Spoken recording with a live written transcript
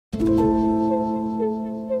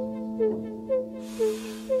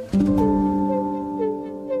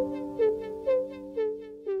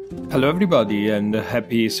Hello everybody and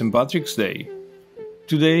happy St. Patrick's Day.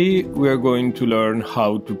 Today we are going to learn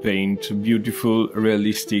how to paint beautiful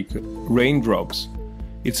realistic raindrops.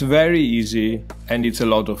 It's very easy and it's a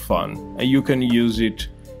lot of fun, and you can use it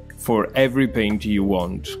for every paint you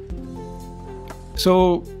want.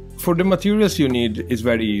 So for the materials you need is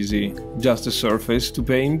very easy, just a surface to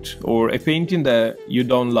paint or a painting that you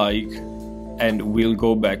don't like, and we'll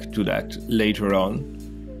go back to that later on.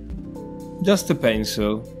 Just a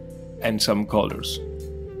pencil and some colors.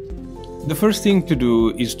 The first thing to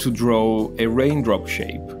do is to draw a raindrop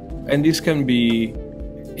shape, and this can be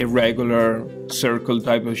a regular circle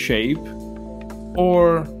type of shape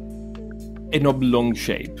or an oblong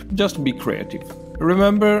shape. Just be creative.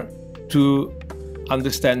 Remember to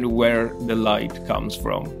understand where the light comes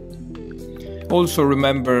from. Also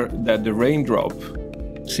remember that the raindrop,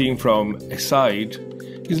 seen from a side,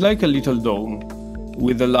 is like a little dome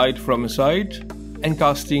with the light from a side and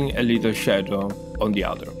casting a little shadow on the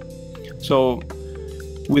other. So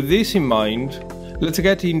with this in mind, let's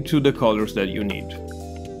get into the colors that you need.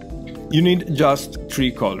 You need just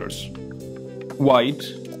 3 colors. White,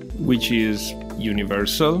 which is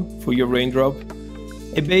universal for your raindrop,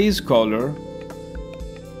 a base color,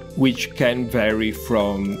 which can vary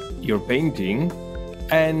from your painting,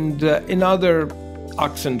 and another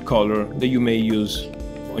accent color that you may use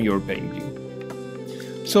on your painting.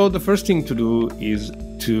 So the first thing to do is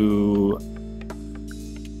to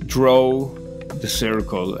draw the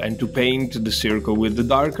circle and to paint the circle with the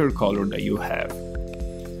darker color that you have.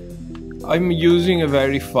 I'm using a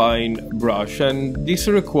very fine brush, and this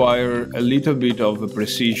requires a little bit of a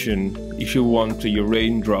precision if you want your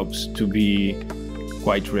raindrops to be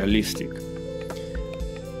quite realistic.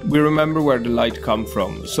 We remember where the light comes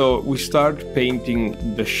from, so we start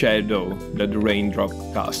painting the shadow that the raindrop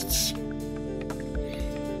casts.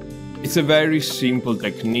 It's a very simple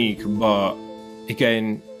technique, but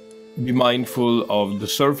again, be mindful of the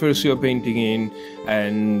surface you're painting in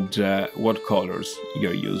and what colors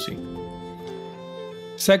you're using.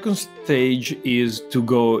 Second stage is to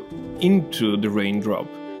go into the raindrop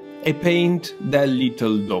and paint that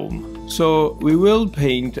little dome. So we will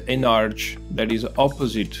paint an arch that is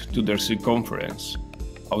opposite to the circumference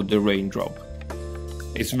of the raindrop.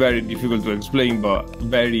 It's very difficult to explain, but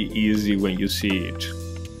very easy when you see it.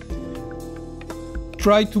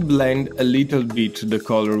 Try to blend a little bit the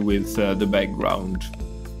color with the background.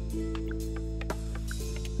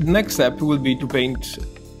 The next step will be to paint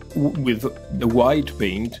with the white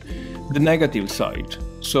paint the negative side,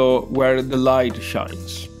 so where the light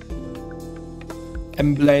shines,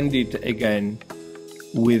 and blend it again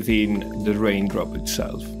within the raindrop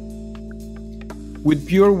itself. With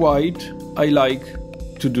pure white, I like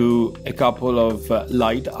to do a couple of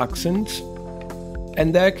light accents,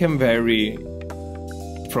 and that can vary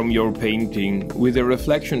from your painting with the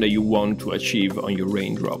reflection that you want to achieve on your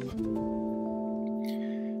raindrop.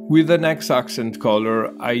 With the next accent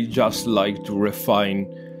color, I just like to refine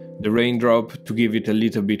the raindrop to give it a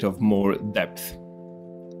little bit of more depth.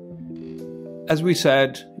 As we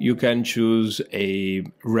said, you can choose a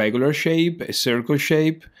regular shape, a circle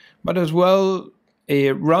shape, but as well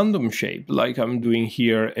a random shape, like I'm doing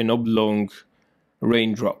here, an oblong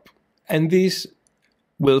raindrop. And this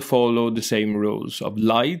will follow the same rules of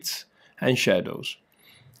lights and shadows.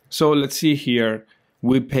 So let's see here,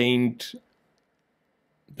 we paint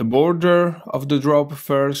the border of the drop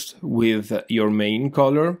first with your main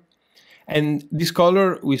color. And this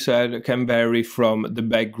color, we said, can vary from the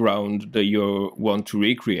background that you want to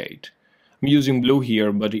recreate. I'm using blue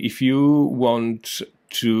here, but if you want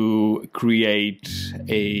to create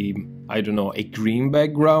a green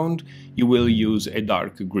background, you will use a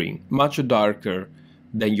dark green, much darker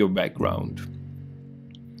than your background.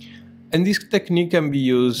 And this technique can be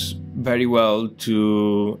used very well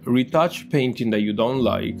to retouch painting that you don't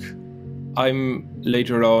like. I'm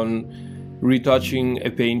later on retouching a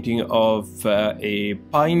painting of a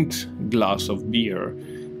pint glass of beer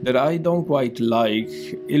that I don't quite like.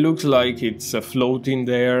 It looks like it's floating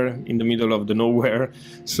there in the middle of the nowhere.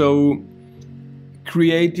 So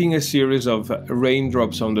creating a series of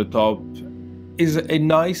raindrops on the top is a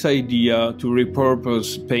nice idea to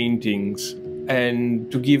repurpose paintings and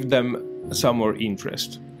to give them some more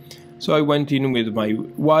interest. So I went in with my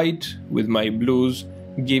white, with my blues,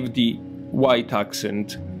 give the white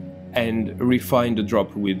accent and refine the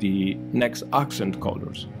drop with the next accent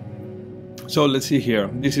colors. So let's see here,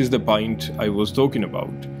 this is the pint I was talking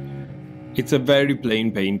about. It's a very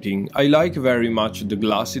plain painting. I like very much the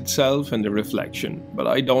glass itself and the reflection, but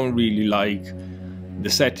I don't really like the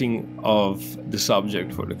setting of the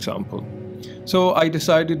subject, for example. So I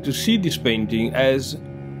decided to see this painting as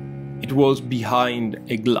it was behind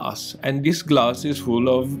a glass, and this glass is full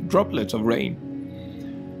of droplets of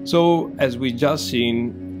rain. So as we just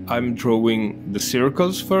seen, I'm drawing the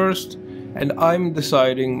circles first, and I'm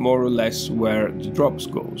deciding more or less where the drops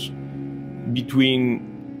goes. Between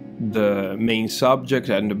the main subject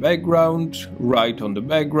and the background, right on the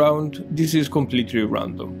background, this is completely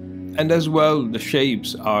random. And as well, the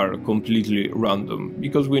shapes are completely random,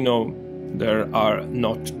 because we know there are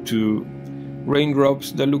not two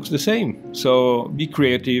raindrops that looks the same. So be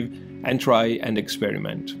creative and try and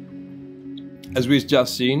experiment. As we've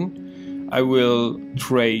just seen, I will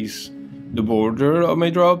trace the border of my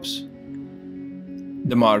drops,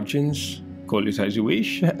 the margins, call it as you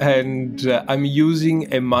wish, and I'm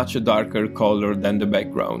using a much darker color than the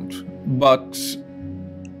background. But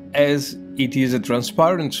as it is a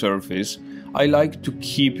transparent surface, I like to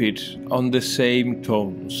keep it on the same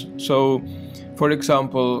tones. So, for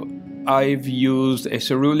example, I've used a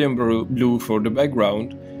cerulean blue for the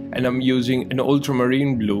background, and I'm using an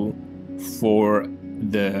ultramarine blue for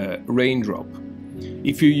the raindrop.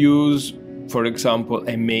 If you use, for example,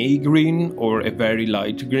 a May green or a very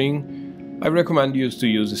light green, I recommend you to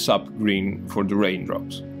use a sap green for the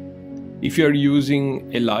raindrops. If you're using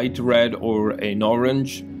a light red or an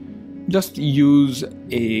orange, just use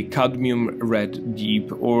a cadmium red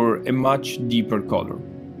deep or a much deeper color.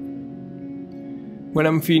 When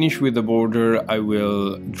I'm finished with the border, I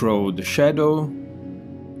will draw the shadow,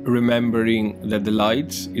 remembering that the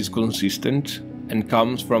light is consistent and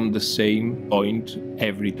comes from the same point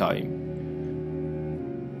every time.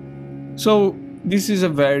 So this is a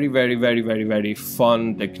very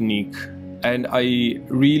fun technique, and I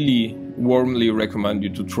really warmly recommend you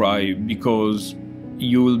to try, because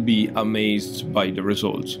you will be amazed by the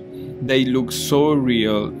results. They look so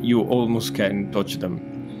real, you almost can't touch them.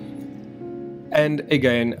 And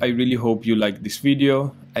again, I really hope you liked this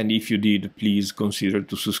video, and if you did, please consider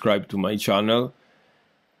to subscribe to my channel.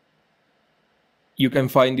 You can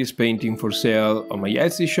find this painting for sale on my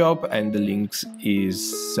Etsy shop, and the links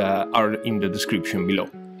are in the description below.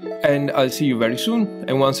 And I'll see you very soon,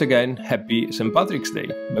 and once again, happy St. Patrick's Day.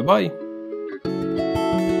 Bye bye!